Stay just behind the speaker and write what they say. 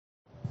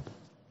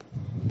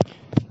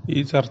ഈ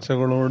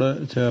ചർച്ചകളോട്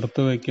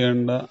ചേർത്ത്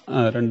വയ്ക്കേണ്ട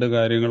രണ്ട്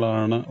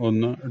കാര്യങ്ങളാണ്.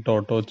 ഒന്ന്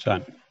ടോട്ടോ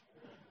ചാൻ,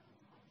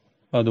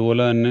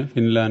 അതുപോലെ തന്നെ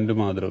ഫിൻലാൻഡ്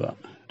മാതൃക.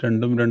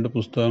 രണ്ടും രണ്ട്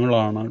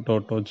പുസ്തകങ്ങളാണ്.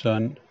 ടോട്ടോ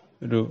ചാൻ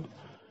ഒരു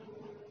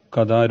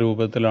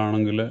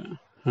കഥാരൂപത്തിലാണെങ്കിൽ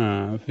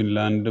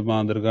ഫിൻലാൻഡ്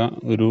മാതൃക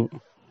ഒരു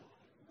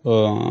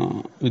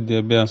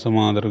വിദ്യാഭ്യാസ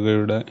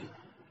മാതൃകയുടെ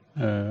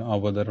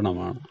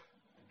അവതരണമാണ്.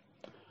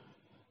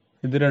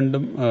 ഇത്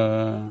രണ്ടും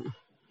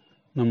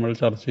നമ്മൾ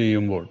ചർച്ച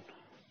ചെയ്യുമ്പോൾ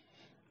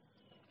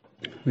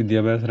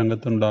വിദ്യാഭ്യാസ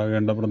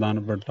രംഗത്തുണ്ടാകേണ്ട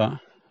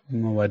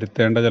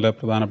വരുത്തേണ്ട ചില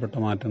പ്രധാനപ്പെട്ട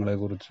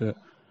മാറ്റങ്ങളെക്കുറിച്ച്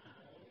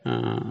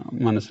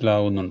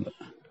മനസ്സിലാവുന്നുണ്ട്.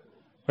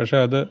 പക്ഷെ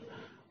അത്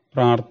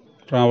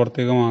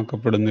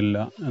പ്രാവർത്തികമാക്കപ്പെടുന്നില്ല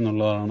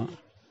എന്നുള്ളതാണ്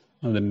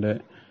അതിൻ്റെ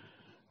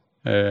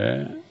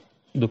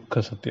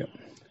ദുഃഖസത്യം.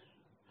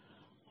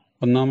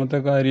 ഒന്നാമത്തെ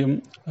കാര്യം,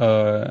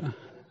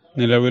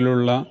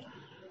 നിലവിലുള്ള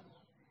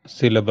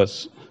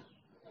സിലബസ്,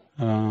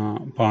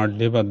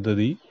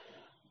 പാഠ്യപദ്ധതി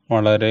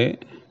വളരെ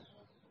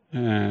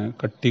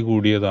കട്ടി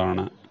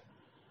കൂടിയതാണ്.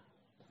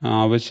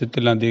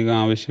 ആവശ്യത്തിലധികം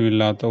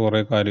ആവശ്യമില്ലാത്ത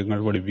കുറേ കാര്യങ്ങൾ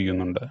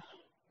പഠിപ്പിക്കുന്നുണ്ട്.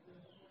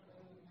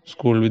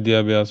 സ്കൂൾ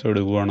വിദ്യാഭ്യാസം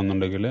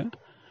എടുക്കുകയാണെന്നുണ്ടെങ്കിൽ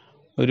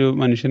ഒരു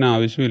മനുഷ്യന്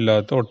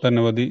ആവശ്യമില്ലാത്ത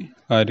ഒട്ടനവധി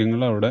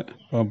കാര്യങ്ങൾ അവിടെ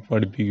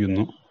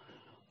പഠിപ്പിക്കുന്നു.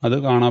 അത്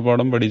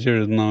കാണാപ്പാഠം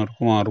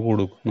പഠിച്ചെഴുതുന്നവർക്ക് മാർക്ക്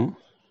കൊടുക്കുന്നു,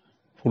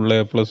 ഫുൾ A+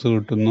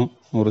 കിട്ടുന്നു,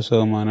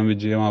 100%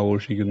 വിജയം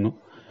ആഘോഷിക്കുന്നു.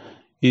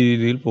 ഈ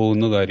രീതിയിൽ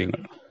പോകുന്ന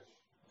കാര്യങ്ങൾ.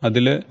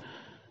 അതിൽ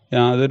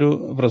യാതൊരു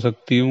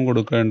പ്രസക്തിയും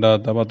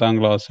കൊടുക്കേണ്ടാത്ത 10ാം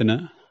ക്ലാസ്സിന്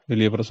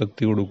വലിയ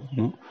പ്രസക്തി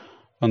കൊടുക്കുന്നു,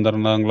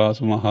 12ാം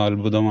ക്ലാസ്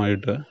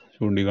മഹാത്ഭുതമായിട്ട്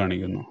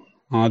ചൂണ്ടിക്കാണിക്കുന്നു.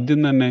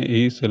 ആദ്യം തന്നെ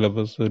ഈ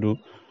സിലബസ് ഒരു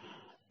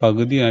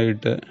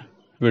പകുതിയായിട്ട്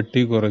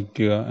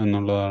വെട്ടിക്കുറയ്ക്കുക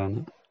എന്നുള്ളതാണ്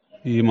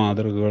ഈ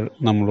മാതൃകകൾ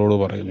നമ്മളോട്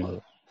പറയുന്നത്.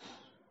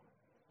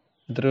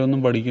 ഇത്രയൊന്നും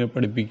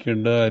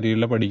പഠിപ്പിക്കേണ്ട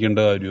കാര്യമില്ല, പഠിക്കേണ്ട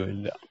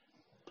കാര്യവുമില്ല.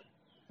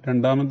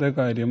 രണ്ടാമത്തെ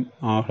കാര്യം,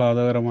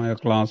 ആഹ്ലാദകരമായ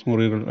ക്ലാസ്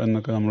മുറികൾ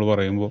എന്നൊക്കെ നമ്മൾ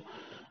പറയുമ്പോൾ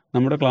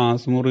നമ്മുടെ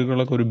ക്ലാസ്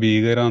മുറികളൊക്കെ ഒരു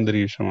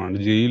ഭീകരാന്തരീക്ഷമാണ്,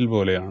 ജയിൽ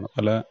പോലെയാണ്.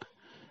 പല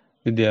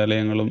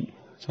വിദ്യാലയങ്ങളും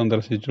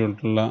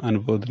സന്ദർശിച്ചിട്ടുള്ള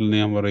അനുഭവത്തിൽ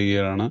ഞാൻ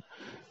പറയുകയാണ്.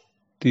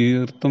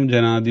 തീർത്തും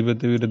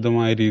ജനാധിപത്യ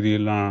വിരുദ്ധമായ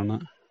രീതിയിലാണ്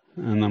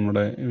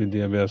നമ്മുടെ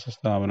വിദ്യാഭ്യാസ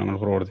സ്ഥാപനങ്ങൾ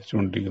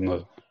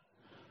പ്രവർത്തിച്ചുകൊണ്ടിരിക്കുന്നത്.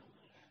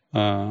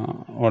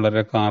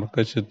 വളരെ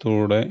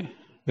കാർക്കശ്യത്തോടെ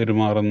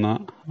പെരുമാറുന്ന,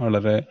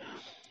 വളരെ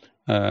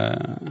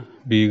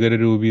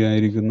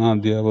ഭീകരരൂപിയായിരിക്കുന്ന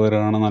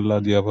അധ്യാപകരാണ് നല്ല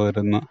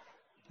അധ്യാപകരെന്ന്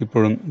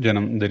ഇപ്പോഴും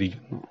ജനം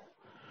ധരിക്കുന്നു.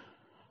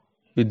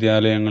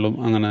 വിദ്യാലയങ്ങളും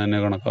അങ്ങനെ തന്നെ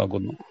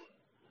കണക്കാക്കുന്നു.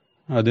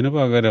 അതിനു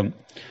പകരം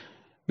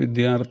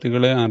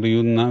വിദ്യാർത്ഥികളെ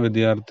അറിയുന്ന,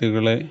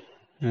 വിദ്യാർത്ഥികളെ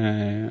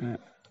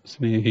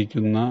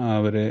സ്നേഹിക്കുന്ന,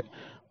 അവരെ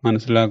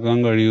മനസ്സിലാക്കാൻ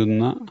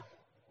കഴിയുന്ന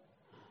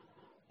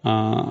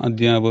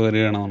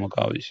അധ്യാപകരെയാണ് നമുക്ക്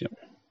ആവശ്യം.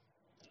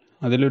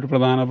 അതിലൊരു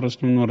പ്രധാന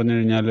പ്രശ്നം എന്ന് പറഞ്ഞു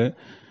കഴിഞ്ഞാൽ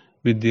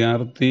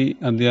വിദ്യാർത്ഥി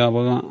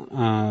അധ്യാപക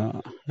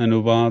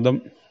അനുപാതം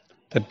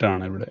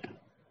തെറ്റാണ്. ഇവിടെ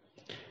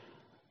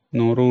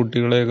 100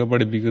 കുട്ടികളെയൊക്കെ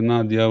പഠിപ്പിക്കുന്ന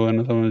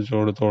അധ്യാപകനെ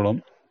സംബന്ധിച്ചിടത്തോളം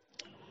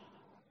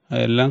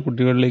എല്ലാ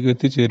കുട്ടികളിലേക്കും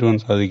എത്തിച്ചേരുവാൻ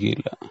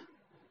സാധിക്കില്ല.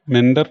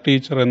 മെൻറ്റർ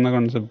ടീച്ചർ എന്ന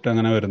കൺസെപ്റ്റ്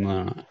അങ്ങനെ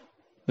വരുന്നതാണ്.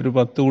 ഒരു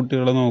 10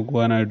 കുട്ടികളെ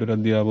നോക്കുവാനായിട്ടൊരു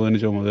അധ്യാപകന്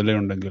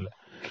ചുമതലയുണ്ടെങ്കിൽ,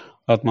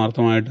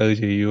 ആത്മാർത്ഥമായിട്ട് അത്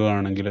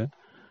ചെയ്യുകയാണെങ്കിൽ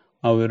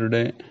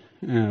അവരുടെ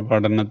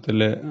പഠനത്തിൽ,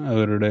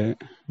 അവരുടെ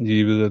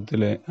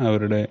ജീവിതത്തിൽ,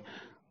 അവരുടെ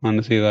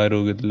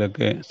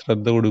മാനസികാരോഗ്യത്തിലൊക്കെ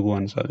ശ്രദ്ധ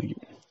കൊടുക്കുവാൻ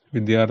സാധിക്കും.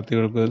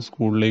 വിദ്യാർത്ഥികൾക്ക്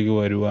സ്കൂളിലേക്ക്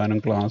വരുവാനും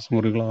ക്ലാസ്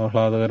മുറികൾ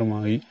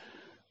ആഹ്ലാദകരമായി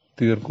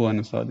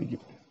തീർക്കുവാനും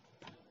സാധിക്കും.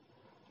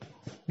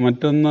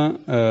 മറ്റൊന്ന്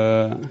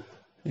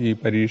ഈ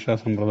പരീക്ഷാ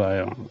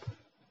സമ്പ്രദായമാണ്.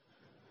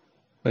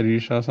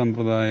 പരീക്ഷാ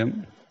സമ്പ്രദായം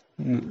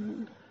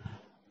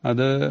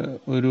അത്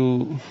ഒരു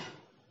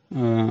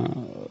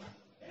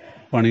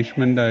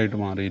പണിഷ്മെൻ്റായിട്ട്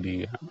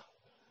മാറിയിരിക്കുകയാണ്.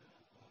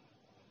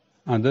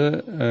 അത്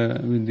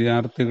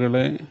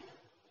വിദ്യാർത്ഥികളെ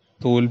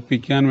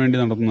തോൽപ്പിക്കാൻ വേണ്ടി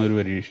നടത്തുന്ന ഒരു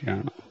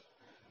പരീക്ഷയാണ്.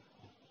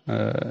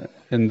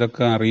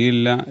 എന്തൊക്കെ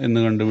അറിയില്ല എന്ന്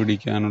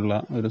കണ്ടുപിടിക്കാനുള്ള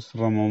ഒരു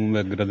ശ്രമവും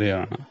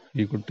വ്യഗ്രതയാണ്.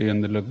 ഈ കുട്ടി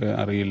എന്തെങ്കിലുമൊക്കെ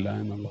അറിയില്ല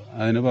എന്നുള്ളത്.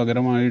 അതിന്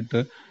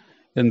പകരമായിട്ട്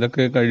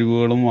എന്തൊക്കെ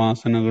കഴിവുകളും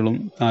വാസനകളും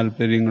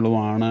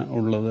താല്പര്യങ്ങളുമാണ്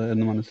ഉള്ളത്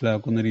എന്ന്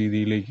മനസ്സിലാക്കുന്ന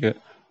രീതിയിലേക്ക്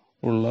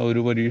ഉള്ള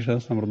ഒരു പരീക്ഷാ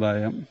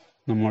സമ്പ്രദായം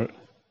നമ്മൾ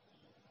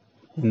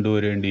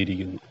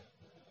കൊണ്ടുവരേണ്ടിയിരിക്കുന്നു.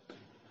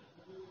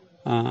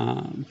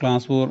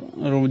 ക്ലാസ്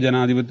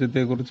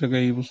ജനാധിപത്യത്തെക്കുറിച്ചൊക്കെ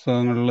ഈ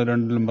പുസ്തകങ്ങളിൽ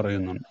രണ്ടിലും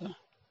പറയുന്നുണ്ട്.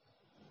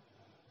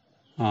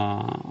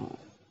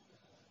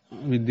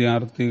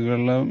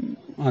 വിദ്യാർത്ഥികളും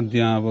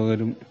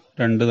അധ്യാപകരും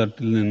രണ്ട്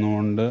തട്ടിൽ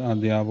നിന്നുകൊണ്ട്,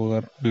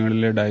 അധ്യാപകർ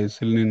മുകളിലെ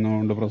ഡയസിൽ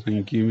നിന്നുകൊണ്ട്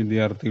പ്രസംഗിക്കുകയും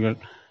വിദ്യാർത്ഥികൾ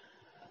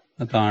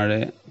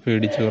താഴെ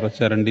പേടിച്ച്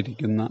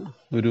വിറച്ചരണ്ടിരിക്കുന്ന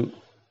ഒരു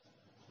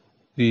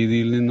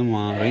രീതിയിൽ നിന്ന്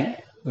മാറി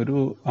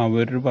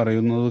അവർ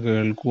പറയുന്നത്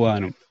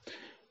കേൾക്കുവാനും,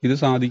 ഇത്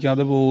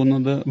സാധിക്കാതെ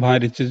പോകുന്നത്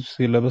ഭാരിച്ച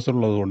സിലബസ്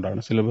ഉള്ളത് കൊണ്ടാണ്.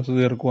 സിലബസ്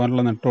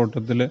തീർക്കുവാനുള്ള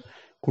നെട്ടോട്ടത്തിൽ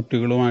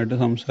കുട്ടികളുമായിട്ട്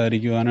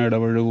സംസാരിക്കുവാനോ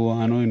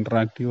ഇടപഴകുവാനോ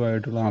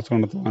ഇൻട്രാക്റ്റീവായിട്ട് ക്ലാസ്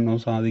നടത്തുവാനോ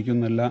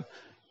സാധിക്കുന്നില്ല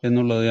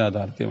എന്നുള്ളത്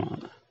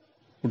യാഥാർത്ഥ്യമാണ്.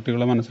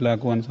 കുട്ടികളെ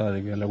മനസ്സിലാക്കുവാൻ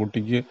സാധിക്കില്ല.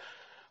 കുട്ടിക്ക്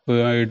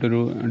ആയിട്ടൊരു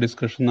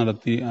ഡിസ്കഷൻ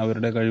നടത്തി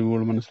അവരുടെ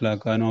കഴിവുകൾ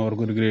മനസ്സിലാക്കാനോ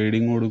അവർക്കൊരു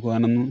ഗ്രേഡിങ്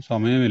കൊടുക്കുവാനൊന്നും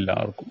സമയമില്ല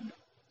ആർക്കും.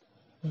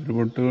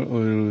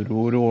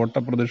 ഒരു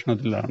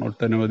ഓട്ടപ്രദക്ഷിണത്തിലാണ്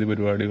ഒട്ടനവധി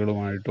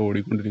പരിപാടികളുമായിട്ട്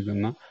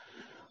ഓടിക്കൊണ്ടിരിക്കുന്ന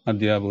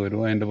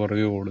അധ്യാപകരും അതിൻ്റെ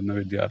പുറകെ ഓടുന്ന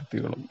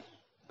വിദ്യാർത്ഥികളും.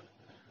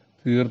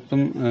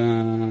 തീർത്തും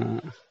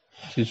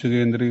ശിശു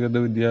കേന്ദ്രീകൃത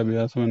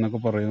വിദ്യാഭ്യാസം എന്നൊക്കെ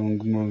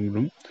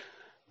പറയുമ്പോഴും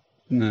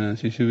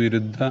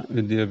ശിശുവിരുദ്ധ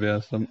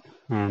വിദ്യാഭ്യാസം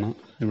ആണ്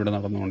ഇവിടെ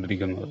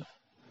നടന്നുകൊണ്ടിരിക്കുന്നത്.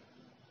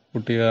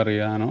 കുട്ടിയെ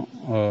അറിയാനോ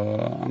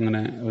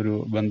അങ്ങനെ ഒരു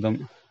ബന്ധം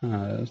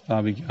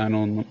സ്ഥാപിക്കാനോ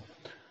ഒന്നും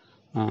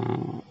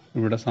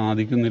ഇവിടെ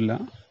സാധിക്കുന്നില്ല.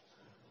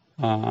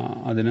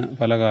 അതിന്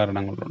പല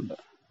കാരണങ്ങളുണ്ട്.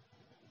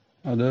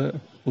 അത്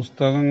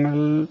പുസ്തകങ്ങൾ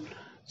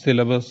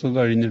സിലബസ്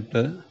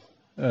കഴിഞ്ഞിട്ട്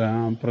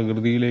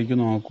പ്രകൃതിയിലേക്ക്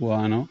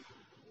നോക്കുവാനോ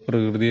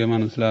പ്രകൃതിയെ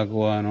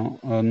മനസ്സിലാക്കുവാനോ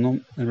ഒന്നും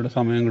ഇവിടെ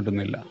സമയം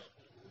കിട്ടുന്നില്ല.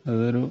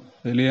 അതൊരു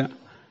വലിയ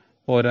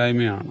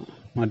പോരായ്മയാണ്.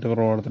 മറ്റ്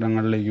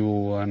പ്രവർത്തനങ്ങളിലേക്ക്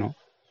പോകുവാനോ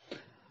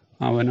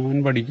അവനവൻ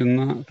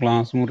പഠിക്കുന്ന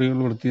ക്ലാസ് മുറികൾ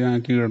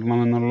വൃത്തിയാക്കി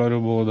ഇടണമെന്നുള്ളൊരു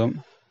ബോധം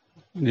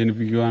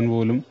ജനിപ്പിക്കുവാൻ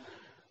പോലും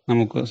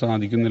നമുക്ക്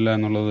സാധിക്കുന്നില്ല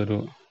എന്നുള്ളതൊരു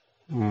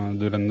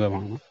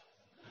ദുരന്തമാണ്.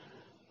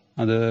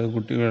 അത്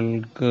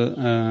കുട്ടികൾക്ക്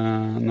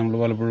നമ്മൾ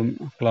പലപ്പോഴും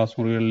ക്ലാസ്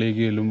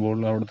മുറികളിലേക്ക് ചെല്ലുമ്പോൾ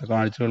അവിടുത്തെ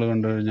കാഴ്ചകൾ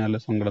കണ്ടു കഴിഞ്ഞാൽ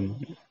സങ്കടം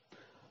തോന്നും.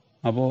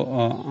 അപ്പോൾ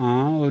ആ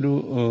ഒരു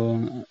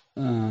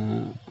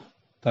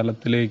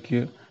തലത്തിലേക്ക്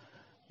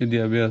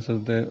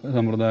വിദ്യാഭ്യാസത്തെ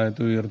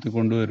സമ്പ്രദായത്തെ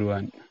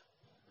ഉയർത്തിക്കൊണ്ടുവരുവാൻ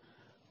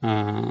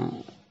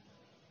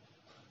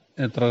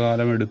എത്ര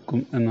കാലം എടുക്കും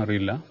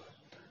എന്നറിയില്ല.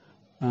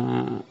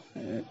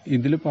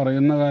 ഇതിൽ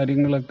പറയുന്ന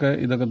കാര്യങ്ങളൊക്കെ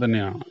ഇതൊക്കെ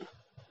തന്നെയാണ്.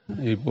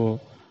 ഇപ്പോൾ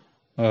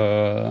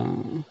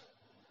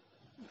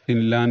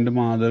ഫിൻലാൻഡ്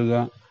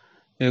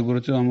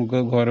മാതൃകയെക്കുറിച്ച് നമുക്ക്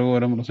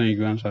ഘോരഘോരം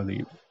പ്രസംഗിക്കുവാൻ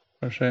സാധിക്കും.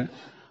 പക്ഷേ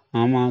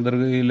ആ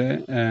മാതൃകയിലെ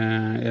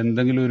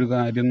എന്തെങ്കിലും ഒരു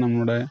കാര്യം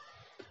നമ്മുടെ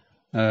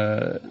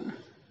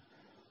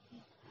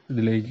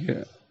ഇതിലേക്ക്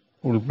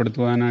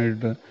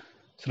ഉൾപ്പെടുത്തുവാനായിട്ട്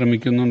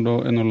ശ്രമിക്കുന്നുണ്ടോ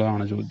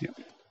എന്നുള്ളതാണ് ചോദ്യം.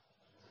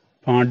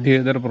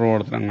 പാഠ്യേതര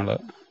പ്രവർത്തനങ്ങൾ,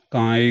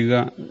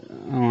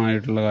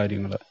 കായികമായിട്ടുള്ള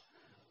കാര്യങ്ങൾ,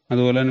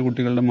 അതുപോലെ തന്നെ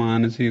കുട്ടികളുടെ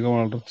മാനസിക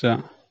വളർച്ച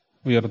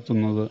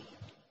ഉയർത്തുന്നത്,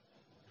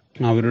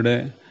 അവരുടെ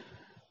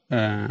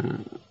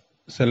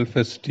സെൽഫ്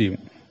എസ്റ്റീം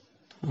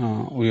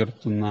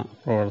ഉയർത്തുന്ന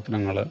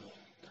പ്രവർത്തനങ്ങൾ,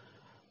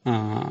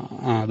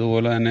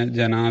 അതുപോലെ തന്നെ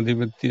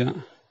ജനാധിപത്യ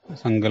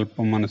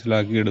സങ്കല്പം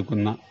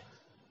മനസ്സിലാക്കിയെടുക്കുന്ന,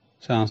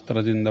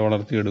 ശാസ്ത്രചിന്ത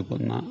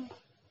വളർത്തിയെടുക്കുന്ന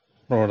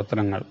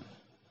പ്രവർത്തനങ്ങൾ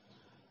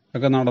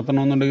ഒക്കെ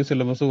നടത്തണമെന്നുണ്ടെങ്കിൽ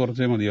സിലബസ്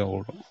കുറച്ചേ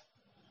മതിയാവുള്ളൂ.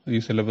 ഈ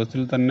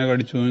സിലബസിൽ തന്നെ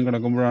കടിച്ചു പോയി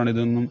കിടക്കുമ്പോഴാണ്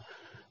ഇതൊന്നും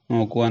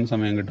നോക്കുവാൻ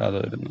സമയം കിട്ടാതെ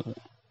വരുന്നത്.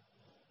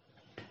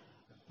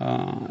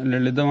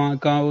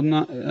 ലളിതമാക്കാവുന്ന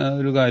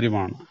ഒരു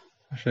കാര്യമാണ്.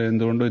 പക്ഷേ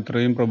എന്തുകൊണ്ടും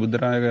ഇത്രയും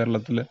പ്രബുദ്ധരായ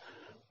കേരളത്തിൽ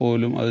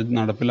പോലും അത്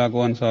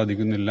നടപ്പിലാക്കുവാൻ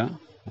സാധിക്കുന്നില്ല.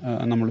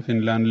 നമ്മൾ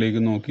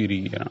ഫിൻലാൻഡിലേക്ക്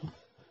നോക്കിയിരിക്കുകയാണ്.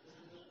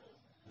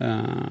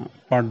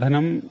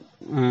 പഠനം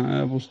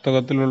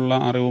പുസ്തകത്തിലുള്ള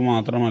അറിവ്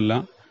മാത്രമല്ല,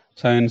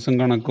 സയൻസും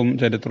കണക്കും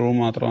ചരിത്രവും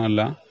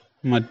മാത്രമല്ല,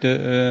 മറ്റ്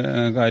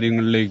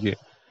കാര്യങ്ങളിലേക്ക്,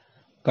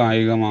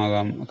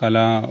 കായികമാകാം,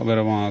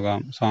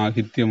 കലാപരമാകാം,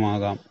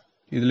 സാഹിത്യമാകാം,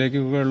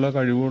 ഇതിലേക്കൊക്കെയുള്ള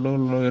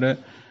കഴിവുകളുള്ളവരെ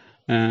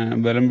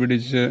ബലം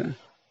പിടിച്ച്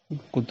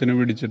കുത്തിനെ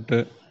പിടിച്ചിട്ട്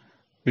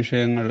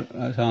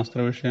ശാസ്ത്ര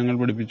വിഷയങ്ങൾ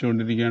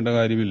പഠിപ്പിച്ചുകൊണ്ടിരിക്കേണ്ട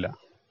കാര്യമില്ല.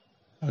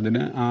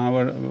 അതിന് ആ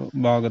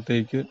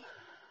ഭാഗത്തേക്ക്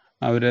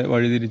അവരെ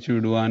വഴിതിരിച്ചു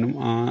വിടുവാനും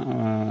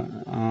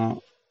ആ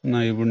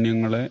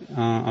നൈപുണ്യങ്ങളെ,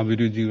 ആ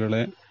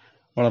അഭിരുചികളെ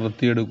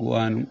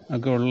വളർത്തിയെടുക്കുവാനും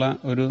ഒക്കെ ഉള്ള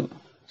ഒരു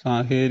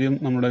സാഹചര്യം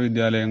നമ്മുടെ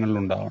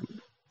വിദ്യാലയങ്ങളിലുണ്ടാവണം.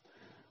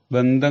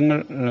 ബന്ധങ്ങൾ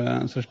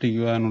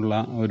സൃഷ്ടിക്കുവാനുള്ള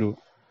ഒരു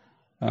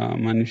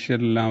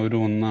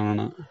മനുഷ്യരെല്ലാവരും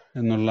ഒന്നാണ്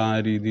എന്നുള്ള ആ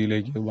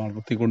രീതിയിലേക്ക്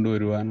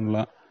വളർത്തിക്കൊണ്ടുവരുവാനുള്ള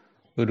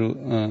ഒരു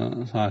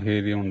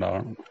സാഹചര്യം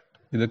ഉണ്ടാവണം.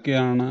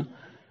 ഇതൊക്കെയാണ്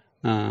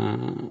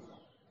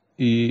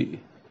ഈ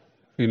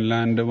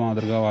ഫിൻലാൻഡ്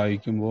മാതൃക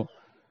വായിക്കുമ്പോൾ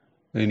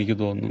എനിക്ക്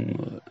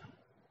തോന്നുന്നത്.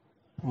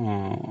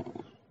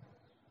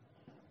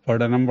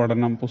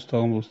 പഠനം,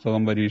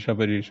 പുസ്തകം, പരീക്ഷ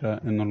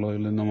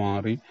എന്നുള്ളതിൽ നിന്ന്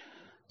മാറി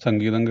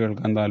സംഗീതം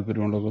കേൾക്കാൻ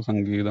താല്പര്യമുള്ളവർക്ക്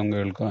സംഗീതം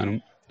കേൾക്കാനും,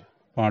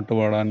 പാട്ട്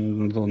പാടാൻ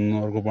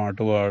തോന്നുന്നവർക്ക്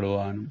പാട്ട്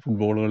പാടുവാനും,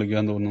 ഫുട്ബോൾ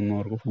കളിക്കാൻ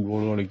തോന്നുന്നവർക്ക്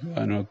ഫുട്ബോൾ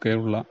കളിക്കുവാനും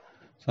ഒക്കെയുള്ള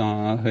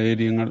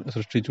സാഹചര്യങ്ങൾ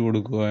സൃഷ്ടിച്ചു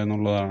കൊടുക്കുക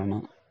എന്നുള്ളതാണ്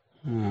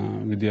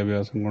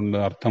വിദ്യാഭ്യാസം കൊണ്ട്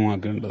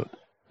അർത്ഥമാക്കേണ്ടത്.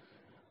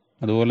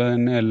 അതുപോലെ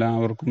തന്നെ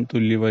എല്ലാവർക്കും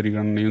തുല്യ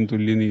പരിഗണനയും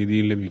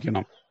തുല്യനീതിയും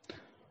ലഭിക്കണം.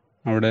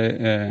 അവിടെ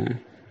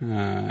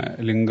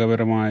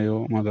ലിംഗപരമായോ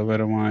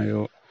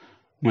മതപരമായോ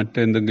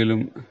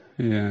മറ്റെന്തെങ്കിലും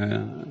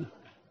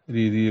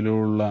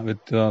രീതിയിലുള്ള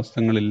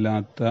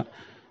വ്യത്യാസങ്ങളില്ലാത്ത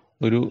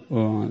ഒരു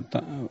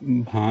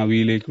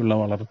ഭാവിയിലേക്കുള്ള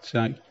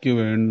വളർച്ചയ്ക്ക്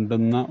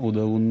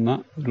ഉതകുന്ന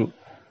ഒരു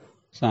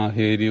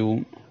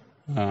സാഹചര്യവും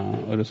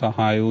ഒരു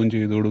സഹായവും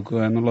ചെയ്തു കൊടുക്കുക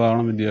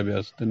എന്നുള്ളതാണ്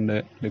വിദ്യാഭ്യാസത്തിൻ്റെ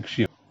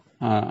ലക്ഷ്യം.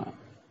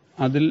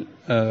 അതിൽ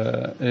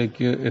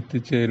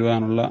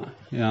എത്തിച്ചേരുവാനുള്ള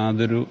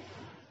യാതൊരു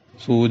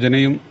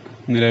സൂചനയും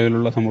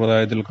നിലവിലുള്ള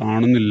സമ്പ്രദായത്തിൽ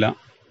കാണുന്നില്ല.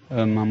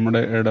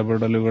 നമ്മുടെ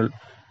ഇടപെടലുകൾ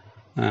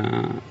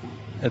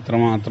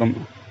എത്രമാത്രം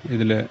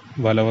ഇതിൽ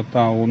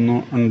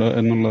ബലവത്താവുന്നുണ്ട്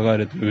എന്നുള്ള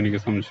കാര്യത്തിലും എനിക്ക്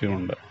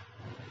സംശയമുണ്ട്.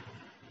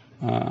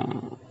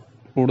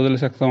 കൂടുതൽ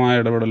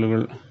ശക്തമായ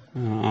ഇടപെടലുകൾ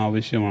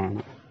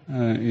ആവശ്യമാണ്.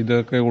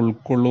 ഇതൊക്കെ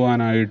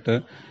ഉൾക്കൊള്ളുവാനായിട്ട്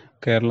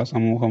കേരള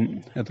സമൂഹം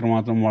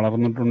എത്രമാത്രം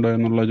വളർന്നിട്ടുണ്ട്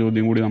എന്നുള്ള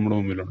ചോദ്യം കൂടി നമ്മുടെ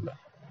മുമ്പിലുണ്ട്.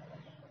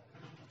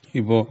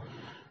 ഇപ്പോൾ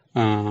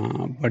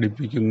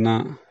പഠിപ്പിക്കുന്ന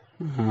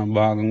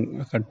ഭാഗം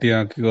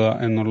കട്ടിയാക്കുക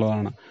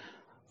എന്നുള്ളതാണ്.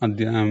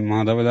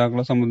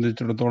 മാതാപിതാക്കളെ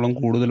സംബന്ധിച്ചിടത്തോളം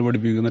കൂടുതൽ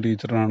പഠിപ്പിക്കുന്ന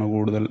ടീച്ചറാണ്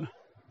കൂടുതൽ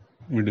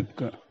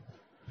മിടുക്ക്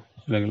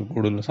അല്ലെങ്കിൽ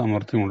കൂടുതൽ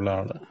സാമർഥ്യമുള്ള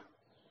ആൾ.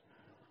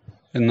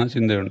 എന്ന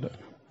ചിന്തയുണ്ട്.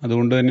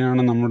 അതുകൊണ്ട്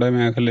തന്നെയാണ്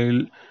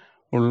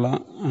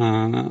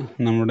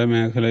നമ്മുടെ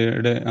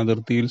മേഖലയുടെ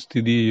അതിർത്തിയിൽ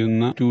സ്ഥിതി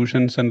ചെയ്യുന്ന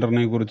ട്യൂഷൻ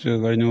സെൻ്ററിനെ കുറിച്ച്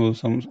കഴിഞ്ഞ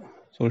ദിവസം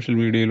സോഷ്യൽ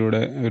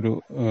മീഡിയയിലൂടെ ഒരു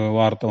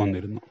വാർത്ത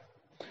വന്നിരുന്നു.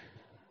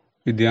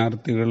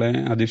 വിദ്യാർത്ഥികളെ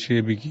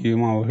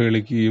അധിക്ഷേപിക്കുകയും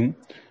അവഹേളിക്കുകയും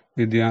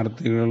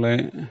വിദ്യാർത്ഥികളെ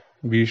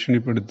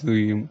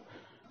ഭീഷണിപ്പെടുത്തുകയും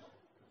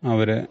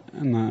അവരെ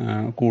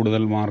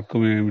കൂടുതൽ മാർക്ക്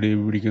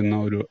പിടിക്കുന്ന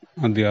ഒരു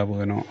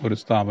അധ്യാപകനോ ഒരു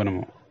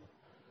സ്ഥാപനമോ,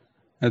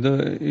 അത്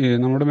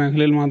നമ്മുടെ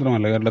മേഖലയിൽ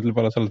മാത്രമല്ല, കേരളത്തിൽ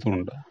പല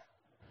സ്ഥലത്തുമുണ്ട്.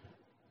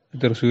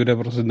 തൃശ്ശൂരെ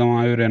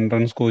പ്രസിദ്ധമായ ഒരു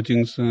എൻട്രൻസ്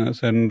കോച്ചിങ്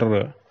സെൻറ്റർ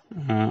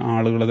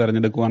ആളുകളെ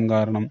തിരഞ്ഞെടുക്കുവാൻ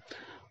കാരണം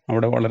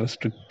അവിടെ വളരെ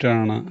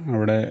സ്ട്രിക്റ്റാണ്.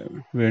 അവിടെ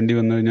വേണ്ടി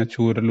വന്നു കഴിഞ്ഞാൽ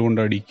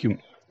ചൂരലുകൊണ്ട് അടിക്കും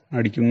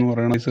എന്ന്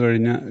പറയുന്ന വയസ്സ്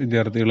കഴിഞ്ഞ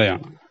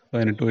വിദ്യാർത്ഥികളെയാണ്,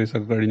 18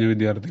 വയസ്സൊക്കെ കഴിഞ്ഞ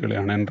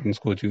വിദ്യാർത്ഥികളെയാണ്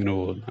എൻട്രൻസ് കോച്ചിങ്ങിന്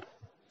പോകുന്നത്.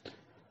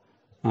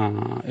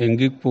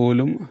 എങ്കിൽ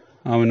പോലും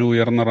അവന്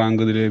ഉയർന്ന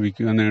റാങ്ക്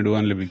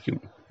നേടുവാൻ ലഭിക്കും.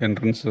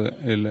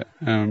 എൻട്രൻസിൽ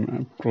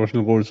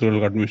പ്രൊഫഷണൽ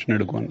കോഴ്സുകൾക്ക് അഡ്മിഷൻ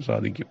എടുക്കുവാൻ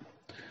സാധിക്കും.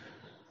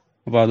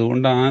 അപ്പോൾ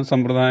അതുകൊണ്ട് ആ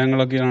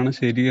സമ്പ്രദായങ്ങളൊക്കെയാണ്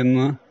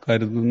ശരിയെന്ന്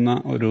കരുതുന്ന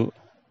ഒരു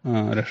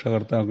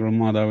രക്ഷകർത്താക്കളും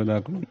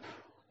മാതാപിതാക്കളും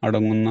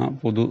അടങ്ങുന്ന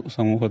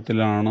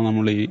പൊതുസമൂഹത്തിലാണ്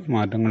നമ്മൾ ഈ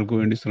മാറ്റങ്ങൾക്ക്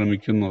വേണ്ടി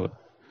ശ്രമിക്കുന്നത്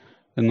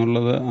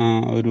എന്നുള്ളത്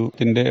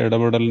ഇതിൻ്റെ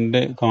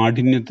ഇടപെടലിൻ്റെ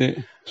കാഠിന്യത്തെ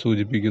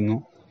സൂചിപ്പിക്കുന്നു.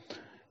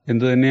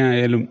 എന്തു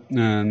തന്നെയായാലും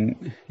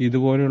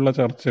ഇതുപോലെയുള്ള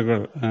ചർച്ചകൾ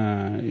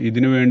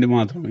ഇതിനു വേണ്ടി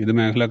മാത്രം, ഇത്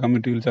മേഖലാ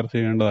കമ്മിറ്റിയിൽ ചർച്ച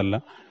ചെയ്യേണ്ടതല്ല.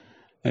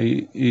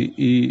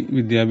 ഈ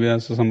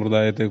വിദ്യാഭ്യാസ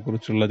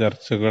സമ്പ്രദായത്തെക്കുറിച്ചുള്ള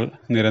ചർച്ചകൾ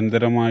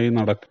നിരന്തരമായി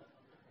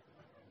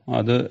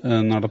അത്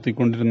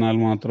നടത്തിക്കൊണ്ടിരുന്നാൽ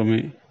മാത്രമേ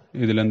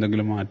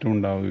ഇതിലെന്തെങ്കിലും മാറ്റം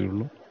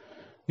ഉണ്ടാവുകയുള്ളൂ.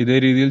 ഇതേ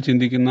രീതിയിൽ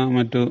ചിന്തിക്കുന്ന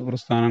മറ്റു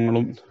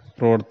പ്രസ്ഥാനങ്ങളും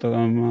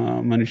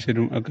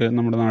മനുഷ്യരും ഒക്കെ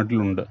നമ്മുടെ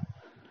നാട്ടിലുണ്ട്.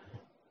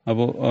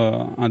 അപ്പോൾ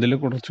അതിൽ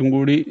കുറച്ചും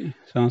കൂടി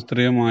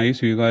ശാസ്ത്രീയമായി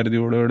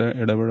സ്വീകാര്യതയോടെ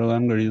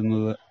ഇടപഴകാൻ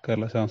കഴിയുന്നത്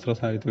കേരള ശാസ്ത്ര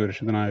സാഹിത്യ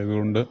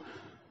പരിഷത്തിനായതുകൊണ്ട്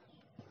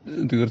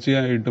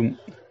തീർച്ചയായിട്ടും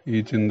ഈ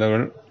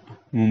ചിന്തകൾ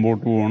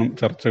മുമ്പോട്ട് പോകണം,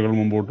 ചർച്ചകൾ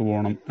മുമ്പോട്ട്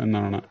പോകണം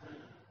എന്നാണ്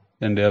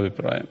എൻ്റെ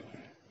അഭിപ്രായം.